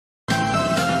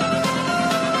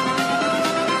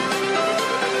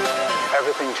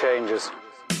changes.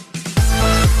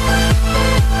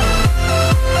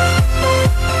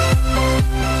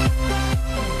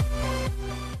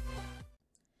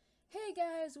 Hey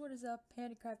guys, what is up?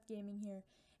 Pandacraft Gaming here,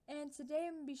 and today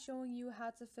I'm going to be showing you how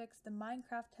to fix the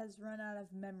Minecraft has run out of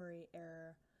memory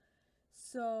error.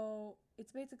 So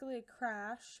it's basically a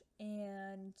crash,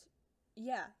 and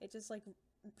yeah, it just like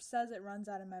says it runs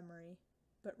out of memory,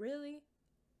 but really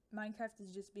Minecraft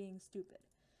is just being stupid.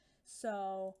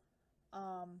 So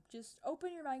just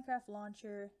open your Minecraft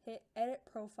launcher, hit edit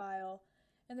profile,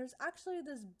 and there's actually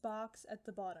this box at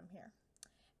the bottom here.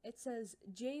 It says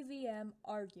JVM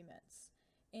arguments,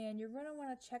 and you're going to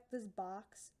want to check this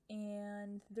box,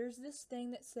 and there's this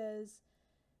thing that says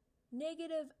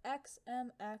negative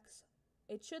XMX.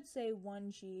 It should say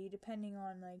 1G depending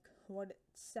on like what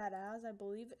it's set as. I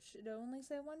believe it should only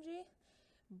say 1G,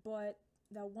 but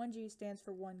that 1G stands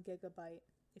for 1 gigabyte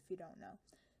if you don't know.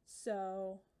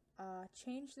 So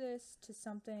change this to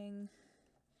something.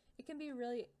 It can be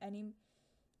really any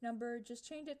number. Just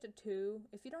change it to 2.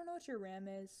 If you don't know what your RAM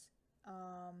is,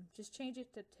 just change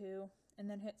it to 2 and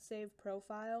then hit save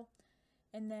profile,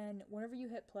 and then whenever you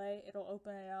hit play it'll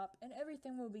open it up and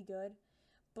everything will be good.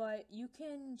 But you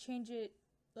can change it,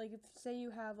 like if say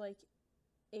you have like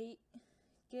 8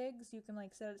 gigs, you can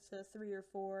like set it to 3 or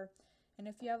 4, and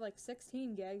if you have like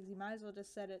 16 gigs you might as well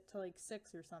just set it to like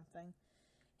 6 or something.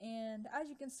 And as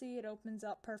you can see, it opens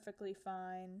up perfectly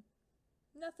fine.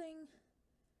 Nothing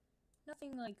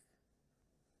like